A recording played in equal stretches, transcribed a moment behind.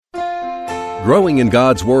growing in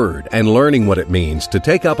God's Word and learning what it means to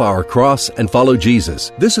take up our cross and follow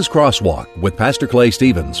Jesus. This is Crosswalk with Pastor Clay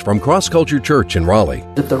Stevens from Cross Culture Church in Raleigh.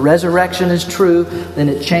 If the resurrection is true, then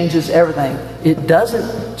it changes everything. It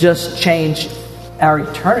doesn't just change our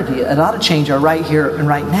eternity. It ought to change our right here and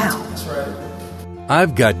right now. That's right.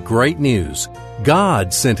 I've got great news.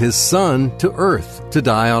 God sent His Son to earth to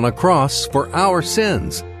die on a cross for our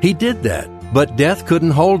sins. He did that, but death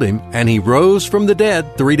couldn't hold Him, and He rose from the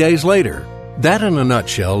dead 3 days later. That in a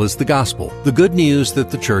nutshell is the gospel, the good news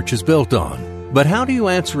that the church is built on. But how do you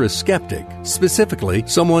answer a skeptic, specifically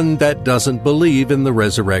someone that doesn't believe in the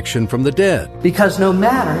resurrection from the dead? Because no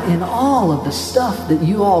matter in all of the stuff that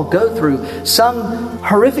you all go through, some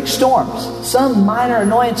horrific storms, some minor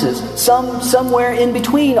annoyances, somewhere in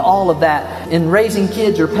between all of that, in raising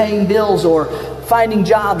kids or paying bills or finding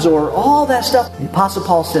jobs or all that stuff, the Apostle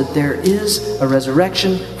Paul said there is a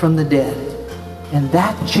resurrection from the dead. And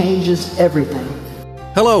that changes everything.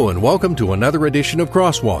 Hello and welcome to another edition of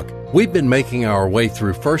Crosswalk. We've been making our way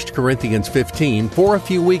through 1 Corinthians 15 for a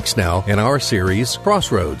few weeks now in our series,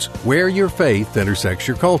 Crossroads, where your faith intersects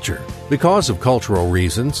your culture. Because of cultural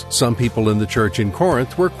reasons, some people in the church in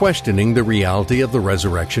Corinth were questioning the reality of the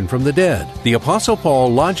resurrection from the dead. The Apostle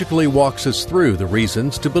Paul logically walks us through the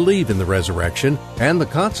reasons to believe in the resurrection and the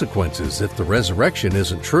consequences if the resurrection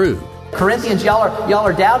isn't true. Corinthians, y'all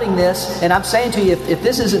are doubting this, and I'm saying to you, if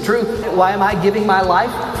this isn't true, why am I giving my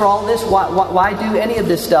life for all this? Why do any of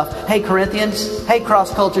this stuff? Hey, Corinthians, hey,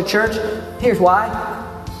 Cross Culture Church, here's why.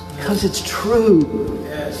 Because it's true.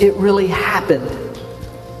 It really happened.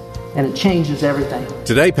 And it changes everything.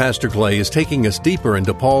 Today, Pastor Clay is taking us deeper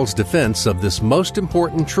into Paul's defense of this most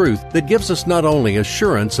important truth that gives us not only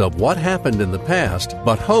assurance of what happened in the past,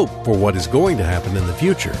 but hope for what is going to happen in the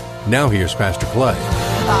future. Now here's Pastor Clay.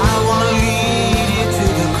 I want to lead you to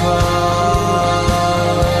the cross.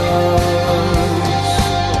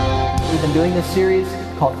 We've been doing this series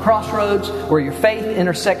called Crossroads, where your faith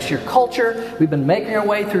intersects your culture. We've been making our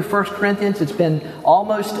way through 1 Corinthians. It's been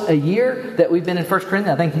almost a year that we've been in 1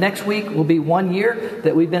 Corinthians. I think next week will be 1 year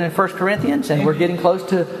that we've been in 1 Corinthians, and we're getting close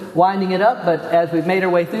to winding it up. But as we've made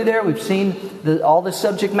our way through there, we've seen all this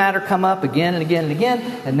subject matter come up again and again and again.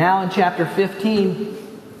 And now in chapter 15,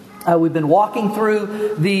 we've been walking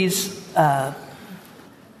through these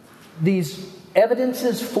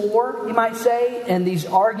evidences for, you might say, and these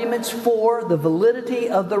arguments for the validity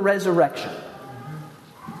of the resurrection.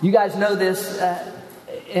 You guys know this,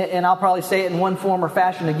 and I'll probably say it in one form or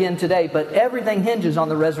fashion again today, but everything hinges on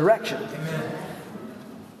the resurrection. Amen.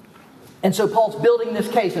 And so Paul's building this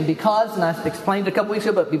case, and I explained a couple weeks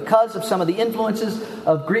ago, but because of some of the influences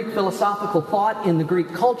of Greek philosophical thought in the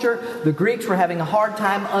Greek culture, the Greeks were having a hard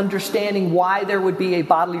time understanding why there would be a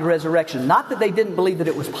bodily resurrection. Not that they didn't believe that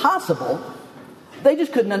it was possible, they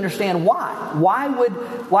just couldn't understand why.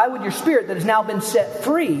 Why would your spirit that has now been set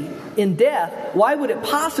free in death, why would it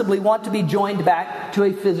possibly want to be joined back to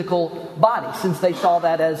a physical body, since they saw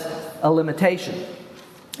that as a limitation?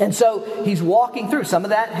 And so he's walking through. Some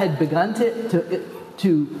of that had begun to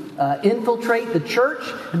infiltrate the church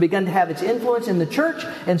and begun to have its influence in the church.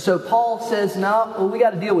 And so Paul says, no, we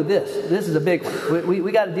got to deal with this. This is a big one.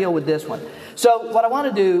 We got to deal with this one. So what I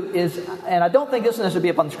want to do is, and I don't think this will necessarily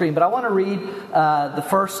be up on the screen, but I want to read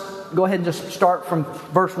go ahead and just start from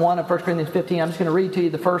verse 1 of 1 Corinthians 15. I'm just going to read to you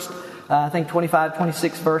the first, 25,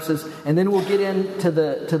 26 verses, and then we'll get into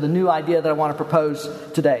the new idea that I want to propose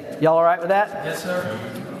today. Y'all all right with that? Yes, sir.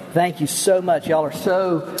 Thank you so much. Y'all are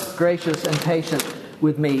so gracious and patient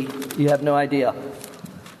with me. You have no idea.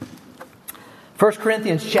 1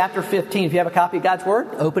 Corinthians chapter 15. If you have a copy of God's Word,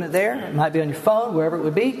 open it there. It might be on your phone, wherever it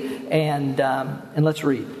would be. And let's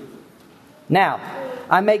read. Now,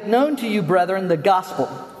 I make known to you, brethren, the gospel,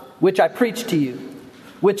 which I preached to you,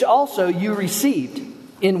 which also you received,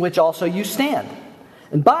 in which also you stand,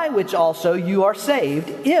 and by which also you are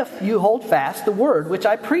saved, if you hold fast the word which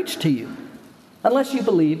I preached to you, unless you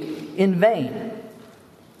believed in vain.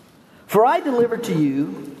 For I delivered to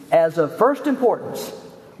you as of first importance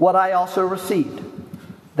what I also received,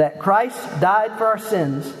 that Christ died for our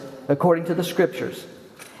sins according to the Scriptures,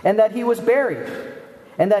 and that He was buried,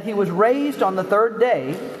 and that He was raised on the third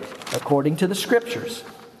day according to the Scriptures,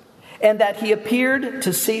 and that He appeared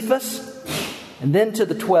to Cephas, and then to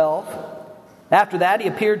the 12. After that, He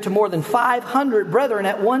appeared to more than 500 brethren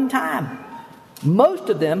at one time, most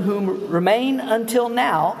of them whom remain until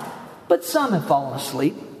now, but some have fallen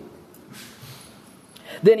asleep.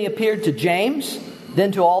 Then He appeared to James,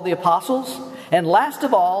 then to all the apostles, and last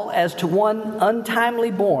of all, as to one untimely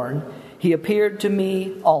born, He appeared to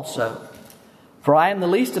me also. For I am the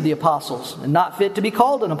least of the apostles, and not fit to be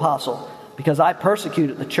called an apostle, because I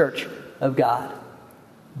persecuted the church. of God.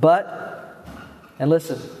 But, and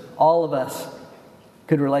listen, all of us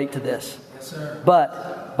could relate to this. Yes, sir.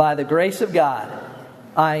 But by the grace of God,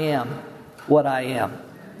 I am what I am.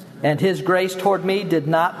 And His grace toward me did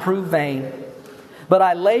not prove vain. But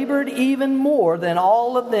I labored even more than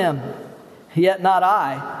all of them. Yet not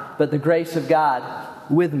I, but the grace of God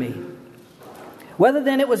with me. Whether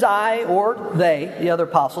then it was I or they, the other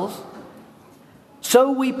apostles,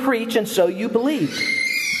 so we preach and so you believed.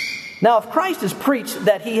 Now if Christ is preached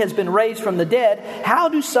that He has been raised from the dead, how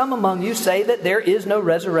do some among you say that there is no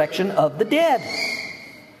resurrection of the dead?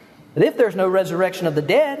 But if there's no resurrection of the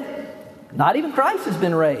dead, not even Christ has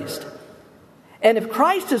been raised. And if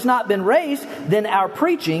Christ has not been raised, then our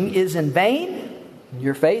preaching is in vain.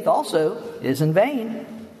 Your faith also is in vain.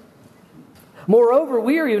 Moreover,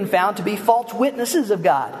 we are even found to be false witnesses of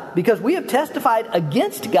God, because we have testified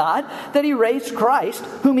against God that He raised Christ,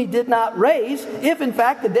 whom He did not raise, if in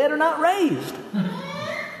fact the dead are not raised.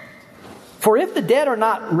 For if the dead are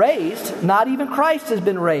not raised, not even Christ has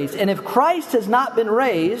been raised. And if Christ has not been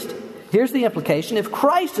raised, here's the implication: if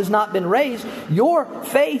Christ has not been raised, your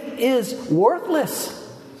faith is worthless.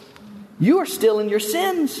 You are still in your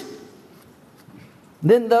sins.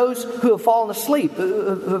 Then those who have fallen asleep,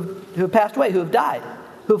 who have passed away, who have died,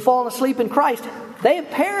 who have fallen asleep in Christ, they have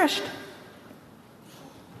perished.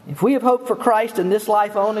 If we have hope for Christ in this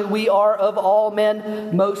life only, we are of all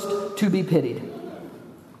men most to be pitied.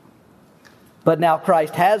 But now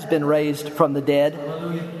Christ has been raised from the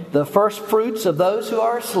dead, the first fruits of those who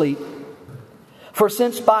are asleep. For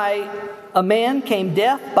since by a man came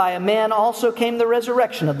death, by a man also came the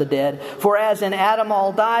resurrection of the dead. For as in Adam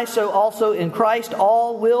all die, so also in Christ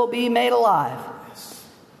all will be made alive.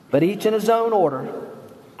 But each in his own order.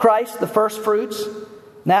 Christ the first fruits,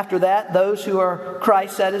 and after that those who are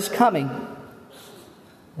Christ's at His coming.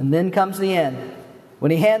 And then comes the end,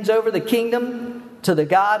 when He hands over the kingdom to the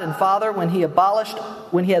God and Father, when He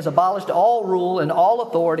has abolished all rule and all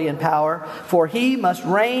authority and power. For He must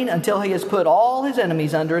reign until He has put all His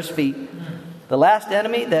enemies under His feet. The last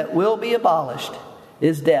enemy that will be abolished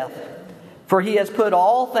is death. For He has put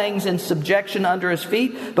all things in subjection under His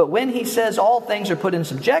feet. But when He says all things are put in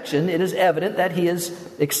subjection, it is evident that He is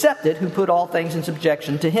accepted who put all things in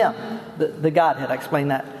subjection to Him. The Godhead. I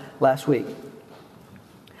explained that last week.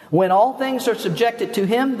 When all things are subjected to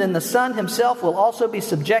Him, then the Son Himself will also be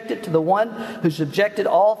subjected to the one who subjected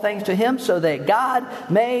all things to Him, so that God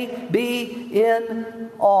may be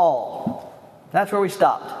in all. That's where we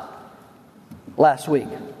stopped last week.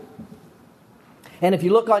 And if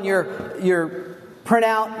you look on your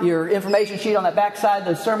printout, your information sheet on that backside,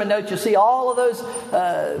 those sermon notes, you'll see all of those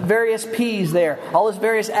various P's there, all those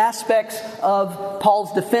various aspects of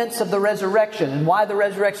Paul's defense of the resurrection and why the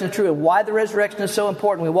resurrection is true and why the resurrection is so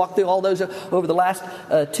important. We walked through all those over the last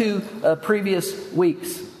two previous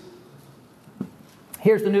weeks.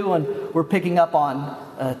 Here's the new one we're picking up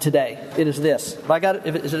on today. It is this.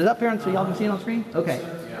 Is it up here so y'all can see it on the screen? Okay.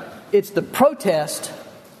 It's the protest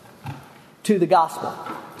to the gospel.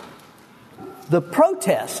 The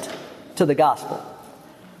protest to the gospel.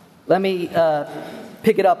 Let me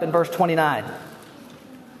pick it up in verse 29.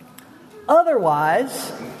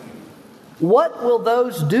 Otherwise, what will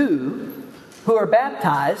those do who are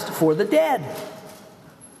baptized for the dead?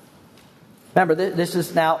 Remember, this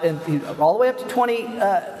is now all the way up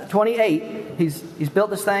to 28. He's built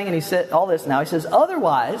this thing and he said all this. Now he says,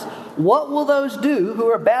 otherwise, what will those do who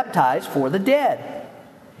are baptized for the dead?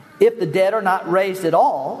 If the dead are not raised at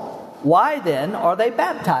all, why then are they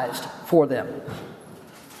baptized for them?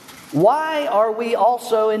 Why are we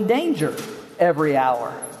also in danger every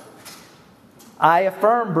hour? I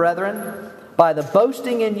affirm, brethren, by the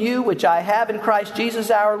boasting in you which I have in Christ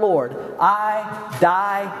Jesus our Lord, I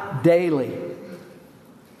die daily.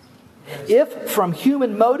 If from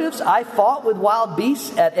human motives I fought with wild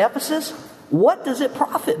beasts at Ephesus, what does it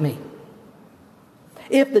profit me?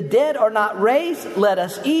 If the dead are not raised, let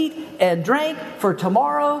us eat and drink, for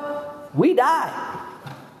tomorrow we die.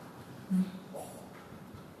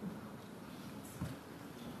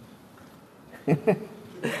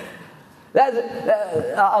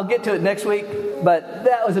 I'll get to it next week, but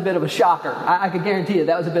that was a bit of a shocker. I can guarantee you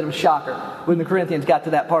that was a bit of a shocker when the Corinthians got to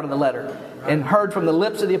that part of the letter and heard from the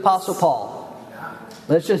lips of the Apostle Paul.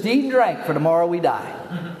 Let's just eat and drink, for tomorrow we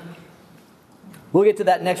die. We'll get to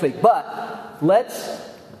that next week. But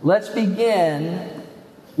let's begin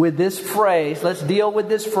with this phrase. Let's deal with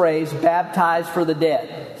this phrase, baptized for the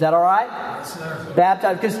dead. Is that all right? Yes, sir.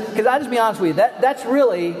 Baptized, because I'll just be honest with you, that's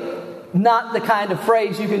really not the kind of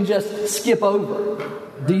phrase you can just skip over.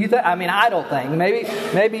 Do you think? I mean, I don't think.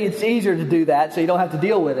 Maybe it's easier to do that so you don't have to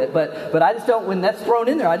deal with it. But I just don't, when that's thrown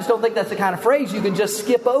in there, I just don't think that's the kind of phrase you can just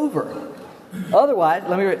skip over. Otherwise,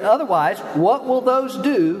 what will those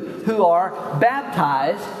do who are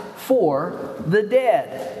baptized for the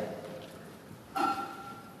dead?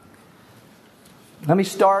 Let me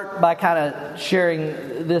start by kind of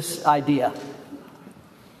sharing this idea.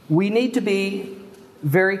 We need to be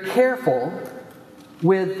very careful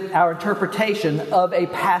with our interpretation of a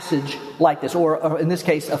passage like this, or in this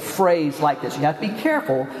case, a phrase like this. You have to be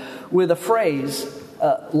careful with a phrase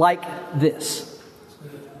like this,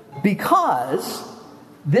 because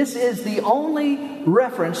this is the only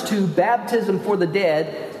reference to baptism for the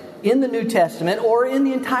dead in the New Testament, or in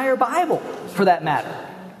the entire Bible, for that matter.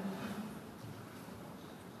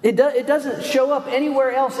 It doesn't show up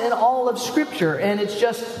anywhere else in all of Scripture, and it's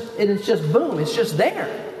just boom, it's just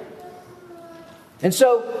there. And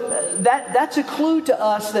so that's a clue to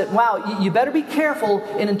us that, wow, you better be careful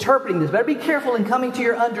in interpreting this. Better be careful in coming to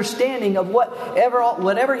your understanding of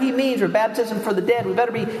whatever he means, or baptism for the dead. We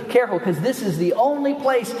better be careful, because this is the only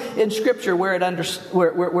place in Scripture where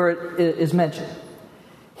it is mentioned.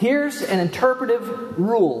 Here's an interpretive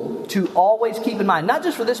rule to always keep in mind, not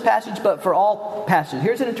just for this passage, but for all passages.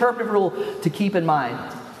 Here's an interpretive rule to keep in mind.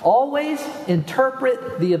 Always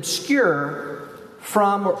interpret the obscure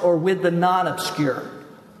from or with the non-obscure.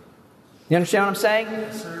 You understand what I'm saying?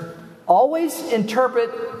 Yes, sir. Always interpret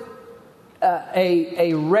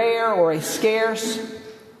a rare or a scarce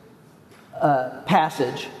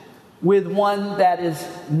passage with one that is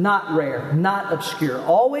not rare, not obscure.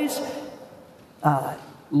 Always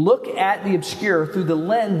look at the obscure through the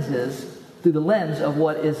lens of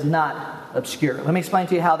what is not obscure. Let me explain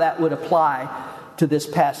to you how that would apply to this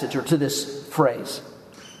passage, or to this phrase.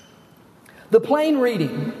 The plain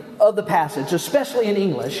reading of the passage, especially in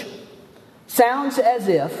English, sounds as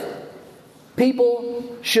if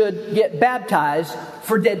people should get baptized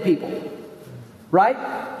for dead people. Right?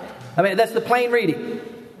 I mean, that's the plain reading.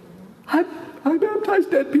 I baptize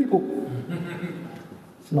dead people.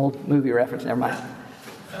 It's an old movie reference, never mind.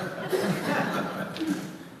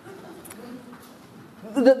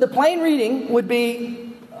 The plain reading would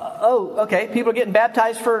be, okay, people are getting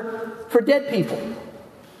baptized for dead people.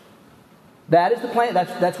 That is the plain.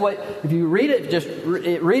 That's what, if you read it, just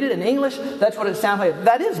read it in English, that's what it sounds like.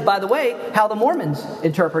 That is, by the way, how the Mormons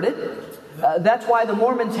interpret it. That's why the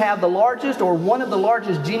Mormons have the largest, or one of the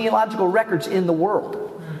largest, genealogical records in the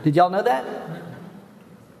world. Did y'all know that?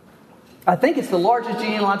 I think it's the largest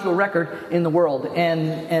genealogical record in the world.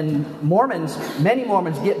 And Mormons, many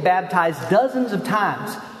Mormons get baptized dozens of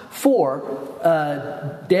times for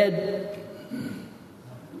dead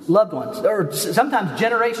loved ones, or sometimes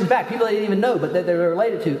generations back, people they didn't even know, but that they're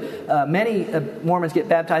related to. Many Mormons get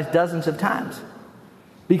baptized dozens of times,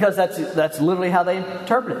 because that's literally how they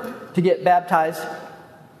interpret it, to get baptized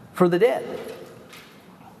for the dead.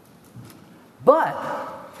 But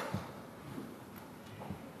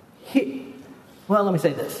let me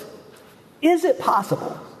say this. Is it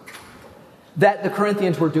possible that the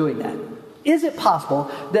Corinthians were doing that? Is it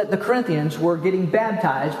possible that the Corinthians were getting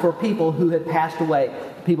baptized for people who had passed away,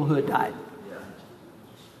 people who had died?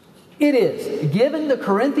 It is. Given the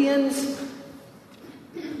Corinthians'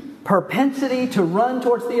 propensity to run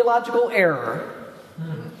towards theological error,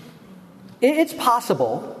 it's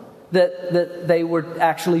possible that they were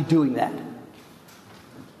actually doing that.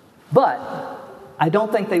 But I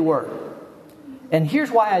don't think they were. And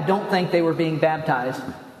here's why I don't think they were being baptized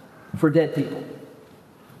for dead people.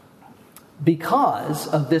 Because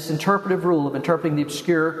of this interpretive rule of interpreting the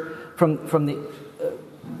obscure from the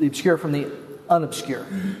obscure from the unobscure.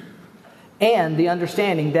 And the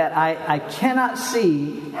understanding that I cannot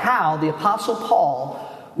see how the Apostle Paul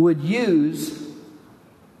would use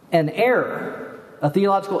an error, a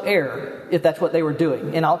theological error, if that's what they were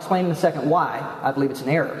doing. And I'll explain in a second why I believe it's an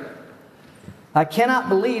error. I cannot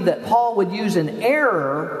believe that Paul would use an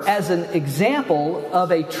error as an example of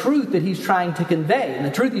a truth that he's trying to convey. And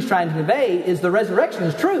the truth he's trying to convey is the resurrection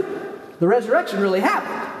is true. The resurrection really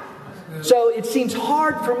happened. So it seems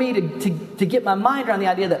hard for me to get my mind around the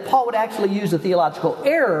idea that Paul would actually use a theological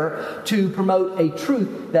error to promote a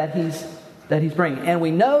truth that he's bringing. And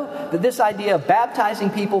we know that this idea of baptizing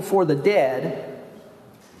people for the dead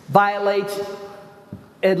violates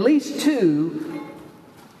at least two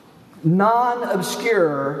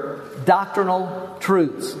non-obscure doctrinal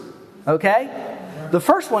truths. Okay? The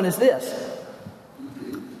first one is this.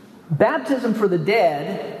 Baptism for the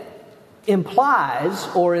dead implies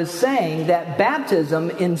or is saying that baptism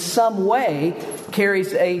in some way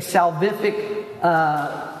carries a salvific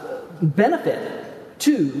benefit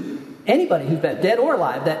to anybody who's dead or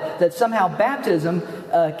alive, that somehow baptism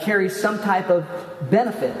carries some type of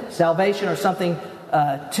benefit, salvation or something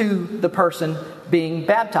to the person being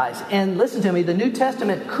baptized. And listen to me, the New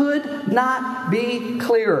Testament could not be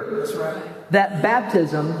clearer that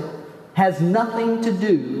baptism has nothing to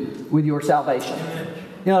do with your salvation.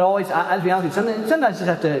 You know, it always, I'll be honest with you, sometimes I just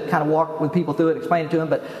have to kind of walk with people through it, explain it to them,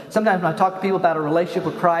 but sometimes when I talk to people about a relationship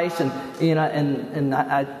with Christ, and you know, and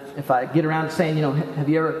if I get around to saying, you know, have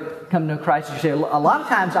you ever come to know Christ? A lot of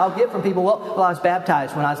times I'll get from people, well, I was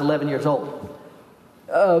baptized when I was 11 years old.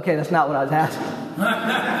 Oh, okay, that's not what I was asking.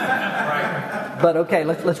 But okay,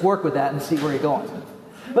 let's work with that and see where you're going.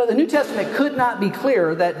 But the New Testament could not be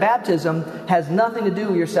clearer that baptism has nothing to do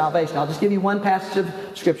with your salvation. I'll just give you one passage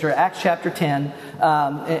of Scripture, Acts chapter 10.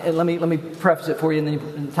 And let me preface it for you, and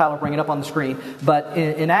then Tyler will bring it up on the screen. But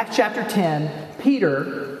in Acts chapter 10,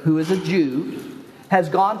 Peter, who is a Jew, has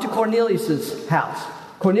gone to Cornelius' house.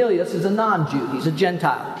 Cornelius is a non-Jew. He's a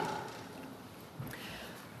Gentile.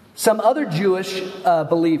 Some other Jewish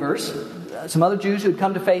believers, some other Jews who had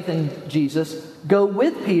come to faith in Jesus, go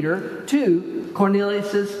with Peter to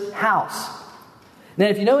Cornelius' house. Now,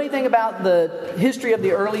 if you know anything about the history of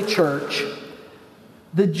the early church,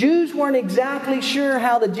 the Jews weren't exactly sure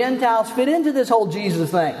how the Gentiles fit into this whole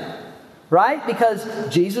Jesus thing. Right? Because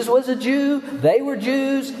Jesus was a Jew, they were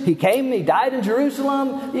Jews, he died in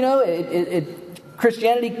Jerusalem. You know,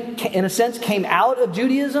 Christianity, in a sense, came out of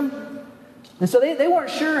Judaism. And so they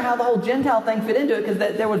weren't sure how the whole Gentile thing fit into it, because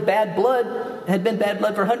there was bad blood, had been bad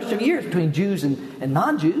blood for hundreds of years between Jews and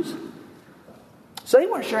non-Jews. So they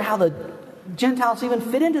weren't sure how the Gentiles even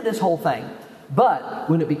fit into this whole thing. But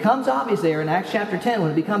when it becomes obvious there in Acts chapter 10,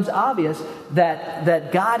 when it becomes obvious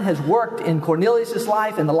that God has worked in Cornelius'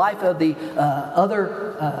 life and the life of the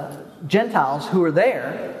other Gentiles who are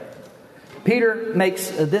there, Peter makes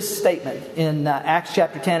this statement in Acts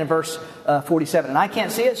chapter 10 and verse 47. And I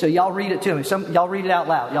can't see it, so y'all read it to me. Y'all read it out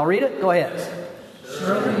loud. Y'all read it? Go ahead.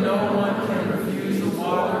 Surely no one can refuse the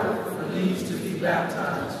water for these to be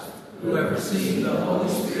baptized, who have received the Holy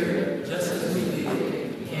Spirit just as we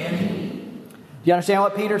did. Can he? Do you understand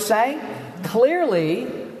what Peter's saying? Clearly,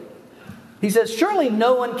 he says, surely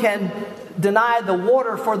no one can deny the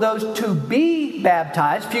water for those to be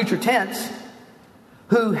baptized, future tense,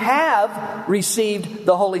 who have received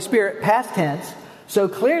the Holy Spirit, past tense. So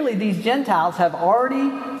clearly these Gentiles have already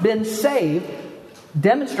been saved,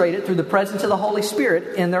 demonstrated through the presence of the Holy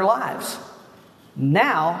Spirit in their lives.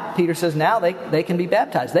 Now, Peter says, now they can be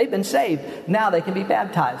baptized. They've been saved. Now they can be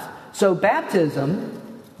baptized. So baptism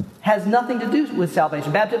has nothing to do with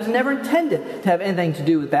salvation. Baptism is never intended to have anything to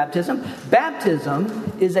do with baptism.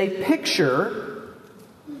 Baptism is a picture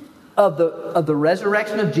of the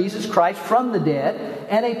resurrection of Jesus Christ from the dead,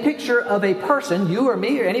 and a picture of a person, you or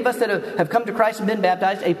me or any of us that have come to Christ and been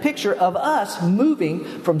baptized, a picture of us moving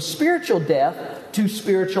from spiritual death to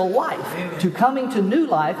spiritual life, to coming to new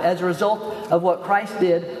life as a result of what Christ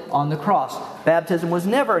did on the cross. Baptism was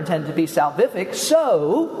never intended to be salvific,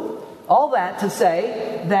 so all that to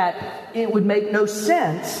say that it would make no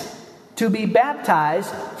sense to be baptized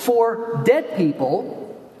for dead people,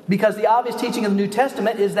 because the obvious teaching of the New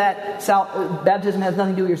Testament is that baptism has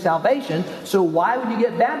nothing to do with your salvation. So why would you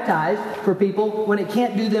get baptized for people when it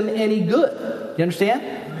can't do them any good? Do you understand?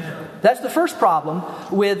 Amen. That's the first problem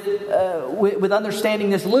with understanding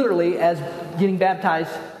this literally as getting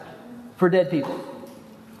baptized for dead people.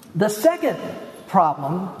 The second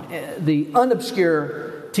problem, the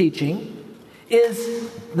unobscure teaching, is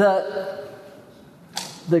the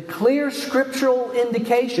clear scriptural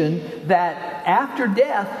indication that after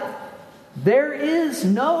death, there is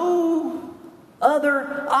no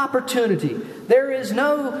other opportunity. There is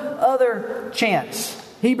no other chance.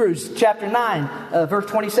 Hebrews chapter 9, verse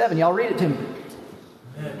 27. Y'all read it to me.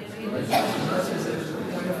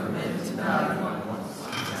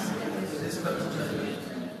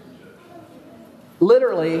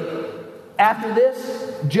 Literally, after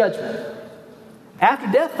this, judgment.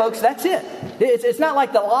 After death, folks, that's it. It's not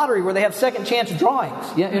like the lottery where they have second chance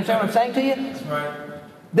drawings. You understand what I'm saying to you? That's right.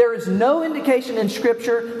 There is no indication in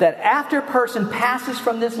Scripture that after a person passes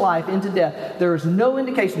from this life into death, there is no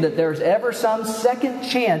indication that there's ever some second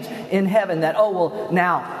chance in heaven that,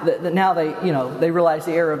 now they realize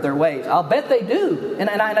the error of their ways. I'll bet they do, and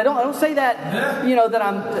I don't say that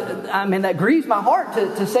that that grieves my heart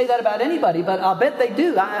to say that about anybody, but I'll bet they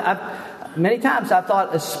do. Many times I've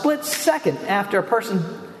thought a split second after a person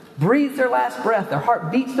breathes their last breath, their heart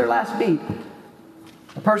beats their last beat,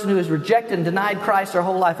 a person who has rejected and denied Christ their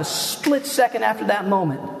whole life, a split second after that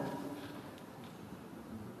moment,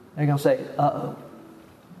 they're going to say, uh-oh.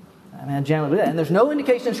 And generally do that. And there's no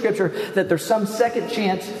indication in Scripture that there's some second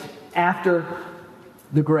chance after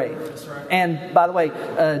the grave. That's right. And by the way,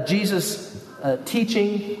 Jesus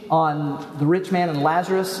teaching on the rich man and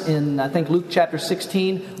Lazarus in, I think, Luke chapter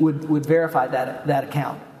 16 would verify that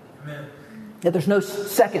account. Amen. That there's no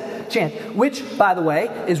second chance. Which, by the way,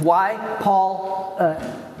 is why Paul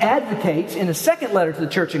advocates in a second letter to the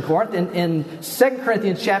church in Corinth, in 2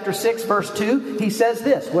 Corinthians chapter 6, verse 2, he says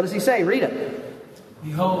this. What does he say? Read it.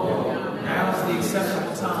 Behold, now is the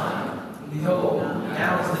acceptable time. Behold,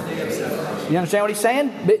 now is the day of separation. You understand what he's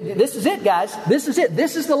saying? This is it, guys. This is it.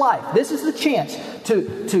 This is the life. This is the chance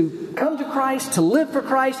to come to Christ, to live for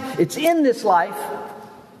Christ. It's in this life.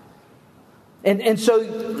 And so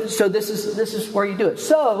this is where you do it.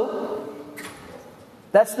 So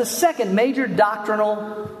that's the second major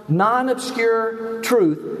doctrinal, non-obscure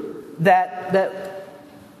truth that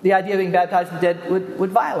the idea of being baptized in the dead would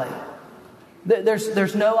violate.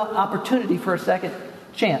 There's no opportunity for a second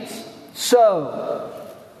chance. So,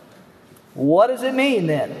 what does it mean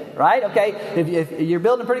then? Right? Okay, if you're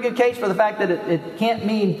building a pretty good case for the fact that it can't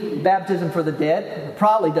mean baptism for the dead, it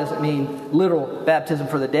probably doesn't mean literal baptism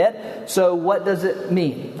for the dead. So what does it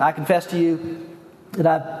mean? I confess to you that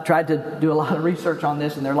I've tried to do a lot of research on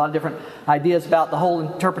this, and there are a lot of different ideas about the whole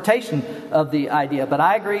interpretation of the idea. But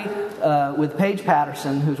I agree with Paige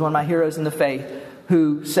Patterson, who's one of my heroes in the faith,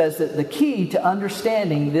 who says that the key to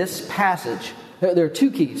understanding this passage, there are two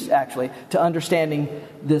keys, actually, to understanding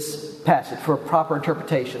this passage for a proper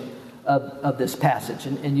interpretation of this passage.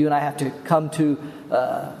 And you and I have to come to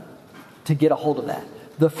get a hold of that.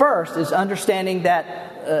 The first is understanding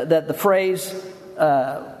that the phrase,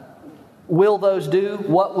 will those do?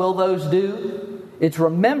 What will those do? It's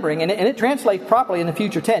remembering, and it translates properly in the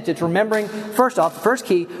future tense. It's remembering, first off, the first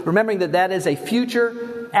key, remembering that is a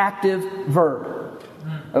future active verb.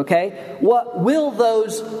 Okay? What will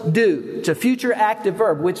those do? It's a future active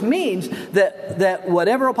verb, which means that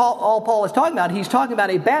whatever all Paul is talking about, he's talking about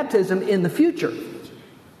a baptism in the future.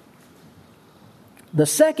 The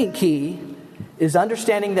second key is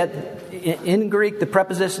understanding that in Greek the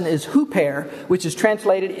preposition is huper, which is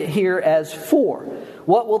translated here as for.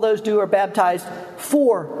 What will those do are baptized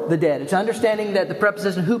for the dead. It's understanding that the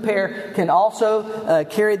preposition huper can also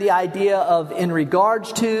carry the idea of in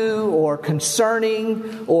regards to or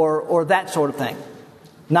concerning or that sort of thing.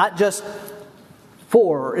 Not just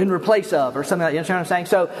for or in replace of or something like that. You understand what I'm saying?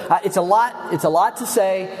 So it's a lot to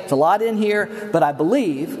say. It's a lot in here. But I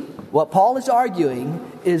believe what Paul is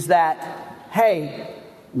arguing is that, hey,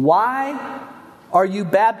 why are you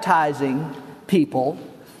baptizing people?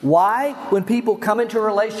 Why, when people come into a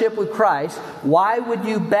relationship with Christ, why would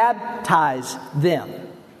you baptize them?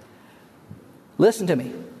 Listen to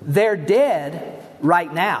me. They're dead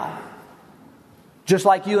right now, just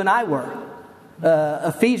like you and I were.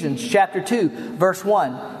 Ephesians chapter 2, verse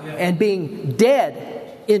 1. And being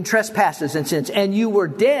dead in trespasses and sins. And you were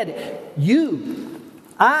dead.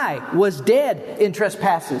 I was dead in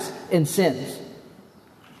trespasses and sins.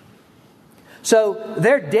 So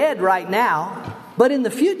they're dead right now. But in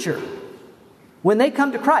the future, when they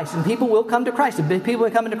come to Christ, and people will come to Christ, and people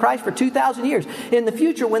have been coming to Christ for 2,000 years. In the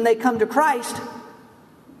future, when they come to Christ,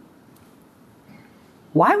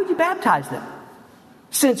 why would you baptize them?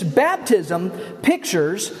 Since baptism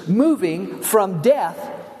pictures moving from death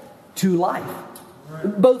to life.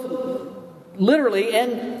 Both literally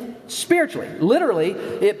and spiritually. Literally,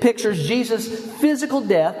 it pictures Jesus' physical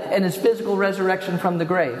death and his physical resurrection from the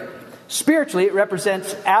grave. Spiritually, it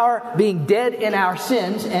represents our being dead in our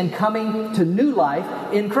sins and coming to new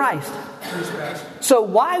life in Christ. So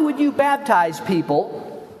why would you baptize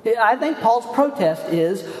people? I think Paul's protest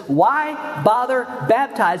is, why bother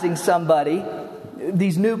baptizing somebody,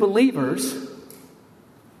 these new believers,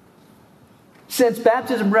 since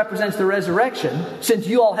baptism represents the resurrection, since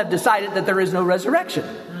you all have decided that there is no resurrection?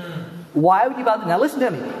 Why would you bother? Now listen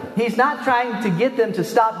to me. He's not trying to get them to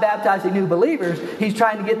stop baptizing new believers. He's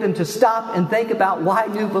trying to get them to stop and think about why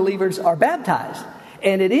new believers are baptized.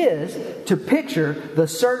 And it is to picture the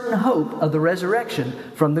certain hope of the resurrection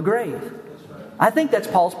from the grave. I think that's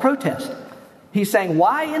Paul's protest. He's saying,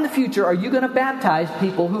 why in the future are you going to baptize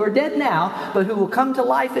people who are dead now, but who will come to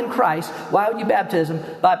life in Christ? Why would you baptize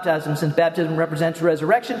them since baptism represents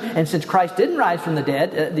resurrection? And since Christ didn't rise from the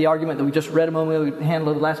dead, the argument that we just read a moment ago, we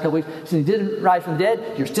handled the last couple weeks, since he didn't rise from the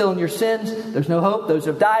dead, you're still in your sins, there's no hope, those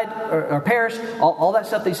who have died or perished, all that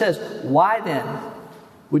stuff that he says. Why then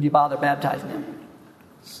would you bother baptizing them?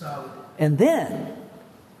 So. And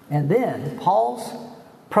then Paul's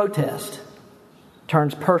protest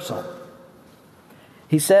turns personal.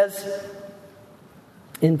 He says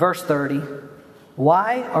in verse 30,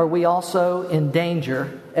 Why are we also in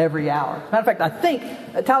danger every hour? Matter of fact, I think,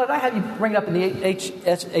 Tyler, did I have you bring it up in the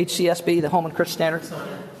HCSB, the Holman Christian Standard?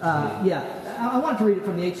 Yeah, I wanted to read it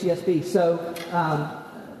from the HCSB. So,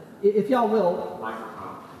 if y'all will.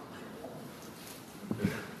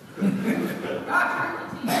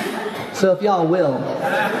 So, if y'all will,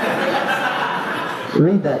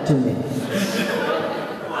 read that to me.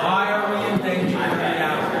 Why are we in danger every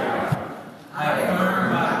hour? I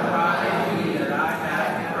affirm by the piety that I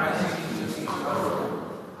have in Christ Jesus.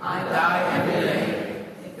 I die every day.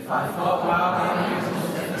 If I fought while in his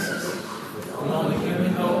emphasis, will only give me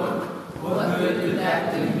hope. What good did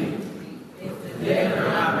that do me? If the dead are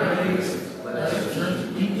not raised, let us drink,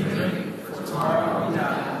 eat and drink, for tomorrow we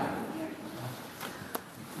die.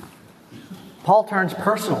 Paul turns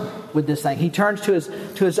personal with this thing. He turns to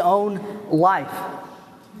his own life.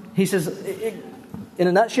 He says, in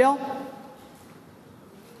a nutshell,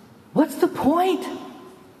 what's the point?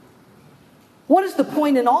 What is the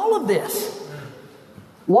point in all of this?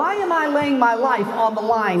 Why am I laying my life on the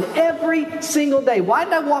line every single day? Why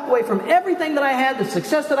did I walk away from everything that I had, the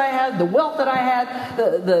success that I had, the wealth that I had,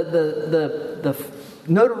 the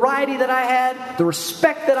notoriety that I had, the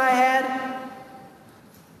respect that I had?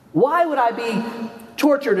 Why would I be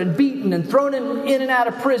tortured and beaten and thrown in and out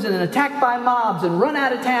of prison and attacked by mobs and run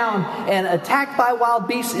out of town and attacked by wild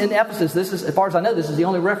beasts in Ephesus? This is, as far as I know, this is the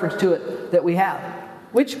only reference to it that we have.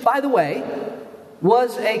 Which, by the way,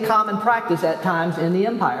 was a common practice at times in the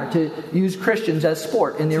empire, to use Christians as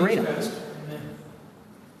sport in the arena.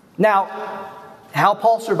 Now, how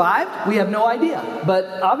Paul survived, we have no idea.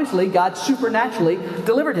 But obviously, God supernaturally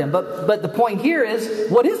delivered him. But the point here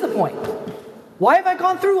is, what is the point? Why have I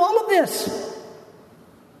gone through all of this?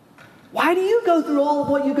 Why do you go through all of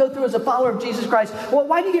what you go through as a follower of Jesus Christ? Well,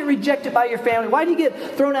 why do you get rejected by your family? Why do you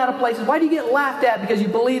get thrown out of places? Why do you get laughed at because you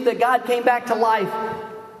believe that God came back to life?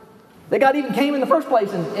 That God even came in the first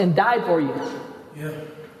place and died for you? Yeah.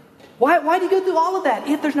 Why do you go through all of that?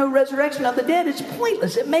 If there's no resurrection of the dead, it's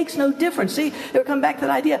pointless. It makes no difference. See, it'll come back to that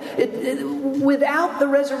idea. Without the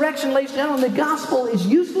resurrection, ladies and gentlemen, the gospel is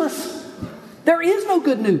useless. There is no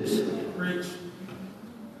good news. Preach.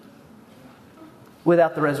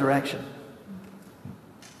 Without the resurrection.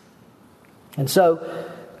 And so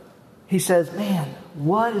he says, man,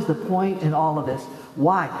 what is the point in all of this?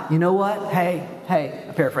 Why? You know what? Hey,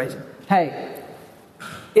 I'm paraphrasing. Hey,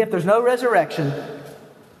 if there's no resurrection,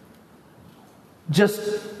 just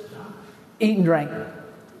eat and drink.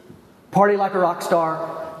 Party like a rock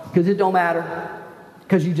star, because it don't matter,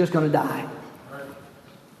 because you're just going to die.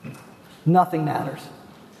 Nothing matters.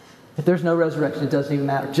 If there's no resurrection, it doesn't even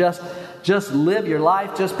matter. Just live your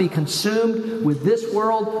life. Just be consumed with this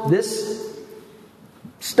world, this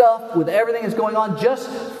stuff, with everything that's going on. Just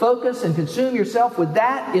focus and consume yourself with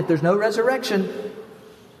that if there's no resurrection.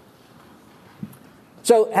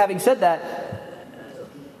 So, having said that,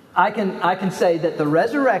 I can say that the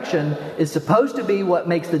resurrection is supposed to be what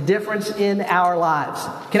makes the difference in our lives.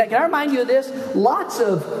 Can I remind you of this? Lots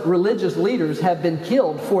of religious leaders have been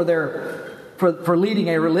killed for leading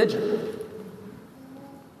a religion,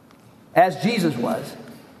 as Jesus was.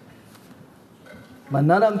 But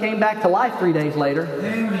none of them came back to life 3 days later.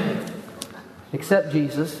 Amen. Except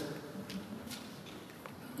Jesus.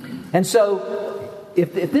 And so,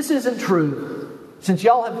 if this isn't true, since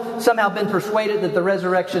y'all have somehow been persuaded that the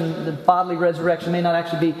resurrection, the bodily resurrection, may not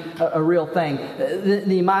actually be a real thing,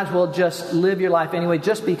 then you might as well just live your life anyway.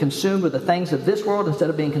 Just be consumed with the things of this world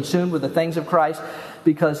instead of being consumed with the things of Christ,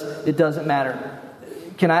 because it doesn't matter.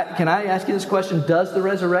 Can I ask you this question? Does the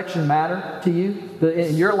resurrection matter to you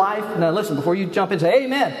in your life? Now listen, before you jump in and say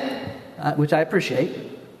amen, which I appreciate,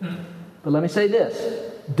 but let me say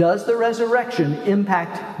this. Does the resurrection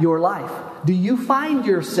impact your life? Do you find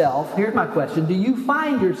yourself, here's my question, do you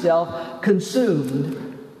find yourself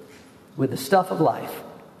consumed with the stuff of life?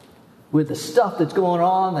 With the stuff that's going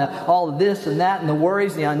on, all of this and that, and the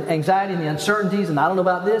worries, the anxiety and the uncertainties, and I don't know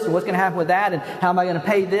about this, and what's going to happen with that, and how am I going to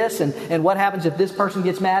pay this, and what happens if this person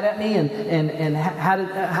gets mad at me, and how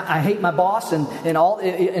did I hate my boss, and all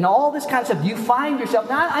this kind of stuff. Do you find yourself,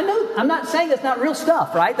 now I know, I'm not saying that's not real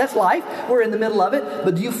stuff, right? That's life. We're in the middle of it.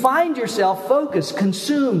 But do you find yourself focused,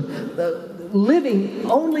 consumed,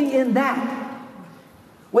 living only in that,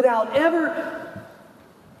 without ever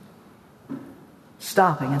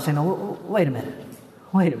stopping and saying, "No, wait a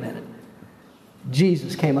minute.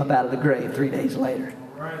 Jesus came up out of the grave 3 days later."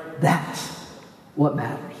 Right. That's what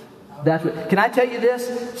matters. That's what. Can I tell you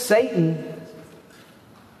this? Satan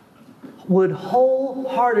would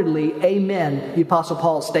wholeheartedly amen the Apostle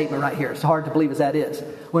Paul's statement right here. It's hard to believe as that is.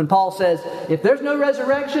 When Paul says, if there's no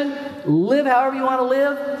resurrection, live however you want to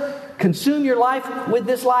live, consume your life with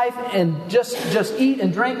this life, and just eat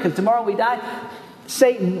and drink because tomorrow we die,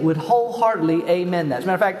 Satan would wholeheartily amen that. As a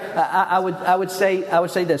matter of fact, I would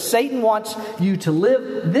say this: Satan wants you to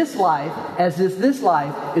live this life as if this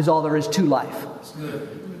life is all there is to life. That's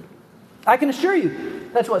good. I can assure you,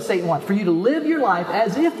 that's what Satan wants, for you to live your life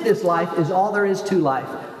as if this life is all there is to life.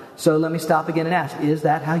 So let me stop again and ask, is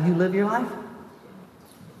that how you live your life?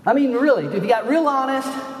 I mean, really, if you got real honest,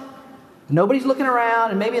 nobody's looking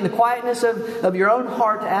around, and maybe in the quietness of your own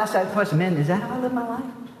heart to ask that question, man, is that how I live my life?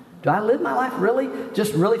 Do I live my life really,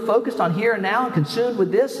 just really focused on here and now and consumed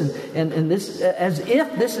with this and this, as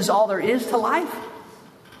if this is all there is to life?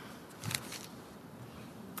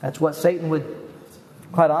 That's what Satan would,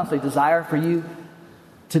 quite honestly, desire for you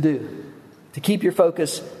to do, to keep your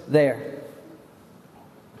focus there.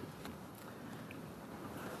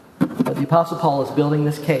 But the Apostle Paul is building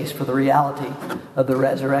this case for the reality of the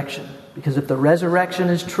resurrection. Because if the resurrection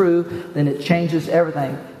is true, then it changes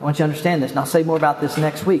everything. I want you to understand this, and I'll say more about this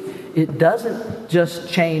next week. It doesn't just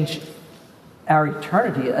change our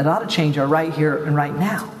eternity. It ought to change our right here and right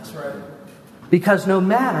now. That's right. Because no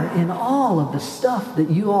matter in all of the stuff that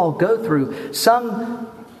you all go through, some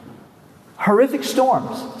horrific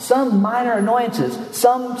storms, some minor annoyances,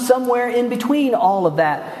 somewhere in between all of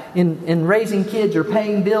that, in raising kids or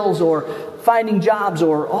paying bills or finding jobs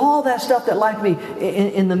or all that stuff that life can be,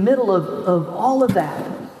 in the middle of all of that,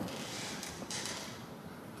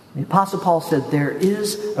 the Apostle Paul said there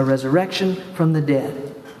is a resurrection from the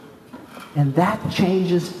dead. And that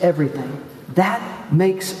changes everything. That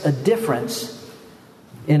makes a difference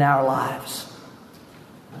in our lives.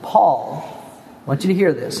 Paul, I want you to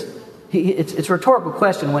hear this. It's a rhetorical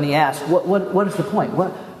question when he asks, what is the point?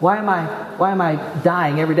 Why am I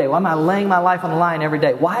dying every day? Why am I laying my life on the line every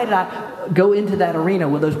day? Why did I go into that arena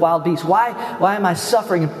with those wild beasts? Why am I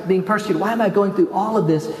suffering and being persecuted? Why am I going through all of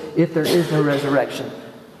this if there is no resurrection?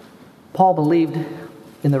 Paul believed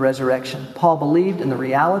in the resurrection. Paul believed in the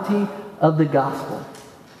reality of the gospel.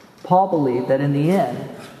 Paul believed that in the end,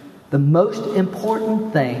 the most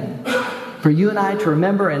important thing for you and I to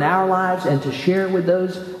remember in our lives and to share with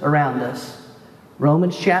those around us,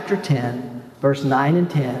 Romans chapter 10, verse 9 and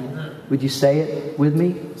 10. Would you say it with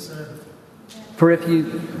me? For if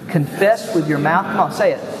you confess with your mouth, come on,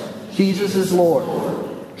 say it, Jesus is Lord,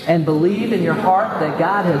 and believe in your heart that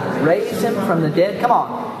God has raised him from the dead, come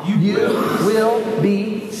on, you will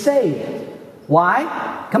be saved.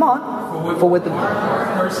 Why? Come on. For with the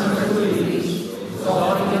heart person believes,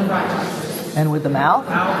 resulting in righteousness, and with the mouth,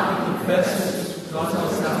 confesses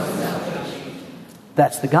God's salvation.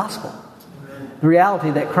 That's the gospel. The reality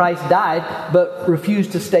that Christ died but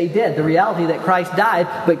refused to stay dead. The reality that Christ died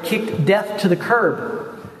but kicked death to the curb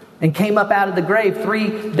and came up out of the grave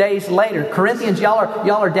 3 days later. Corinthians, y'all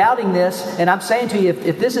are doubting this, and I'm saying to you,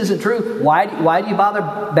 if this isn't true, why do you bother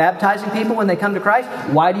baptizing people when they come to Christ?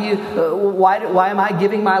 Why am I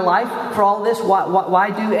giving my life for all this? Why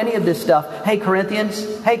do any of this stuff? Hey,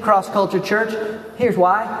 Corinthians, hey, Cross Culture Church, here's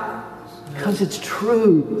why. Because it's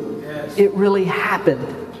true. It really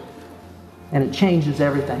happened. And it changes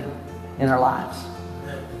everything in our lives.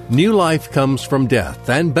 New life comes from death,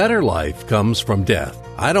 and better life comes from death.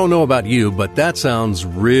 I don't know about you, but that sounds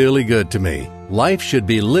really good to me. Life should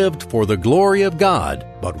be lived for the glory of God,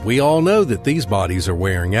 but we all know that these bodies are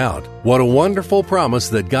wearing out. What a wonderful promise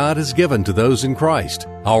that God has given to those in Christ.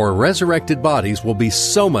 Our resurrected bodies will be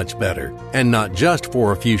so much better, and not just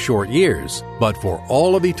for a few short years, but for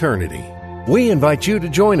all of eternity. We invite you to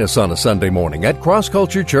join us on a Sunday morning at Cross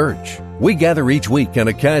Culture Church. We gather each week in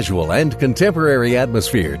a casual and contemporary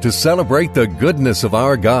atmosphere to celebrate the goodness of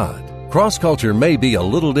our God. Cross culture may be a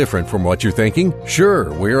little different from what you're thinking.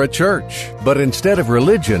 Sure, we're a church, but instead of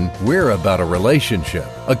religion, we're about a relationship,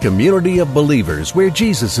 a community of believers where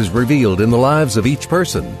Jesus is revealed in the lives of each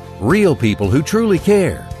person, real people who truly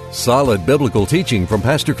care, solid biblical teaching from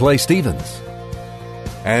Pastor Clay Stevens,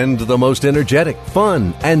 and the most energetic,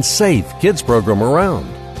 fun, and safe kids program around.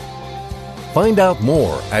 Find out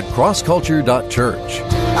more at crossculture.church.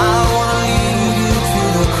 I want to lead you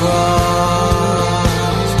to the cross.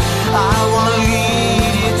 I want to lead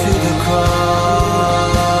you to the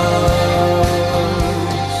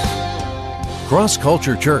cross. Cross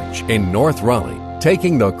Culture Church in North Raleigh,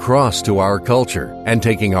 taking the cross to our culture and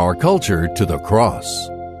taking our culture to the cross.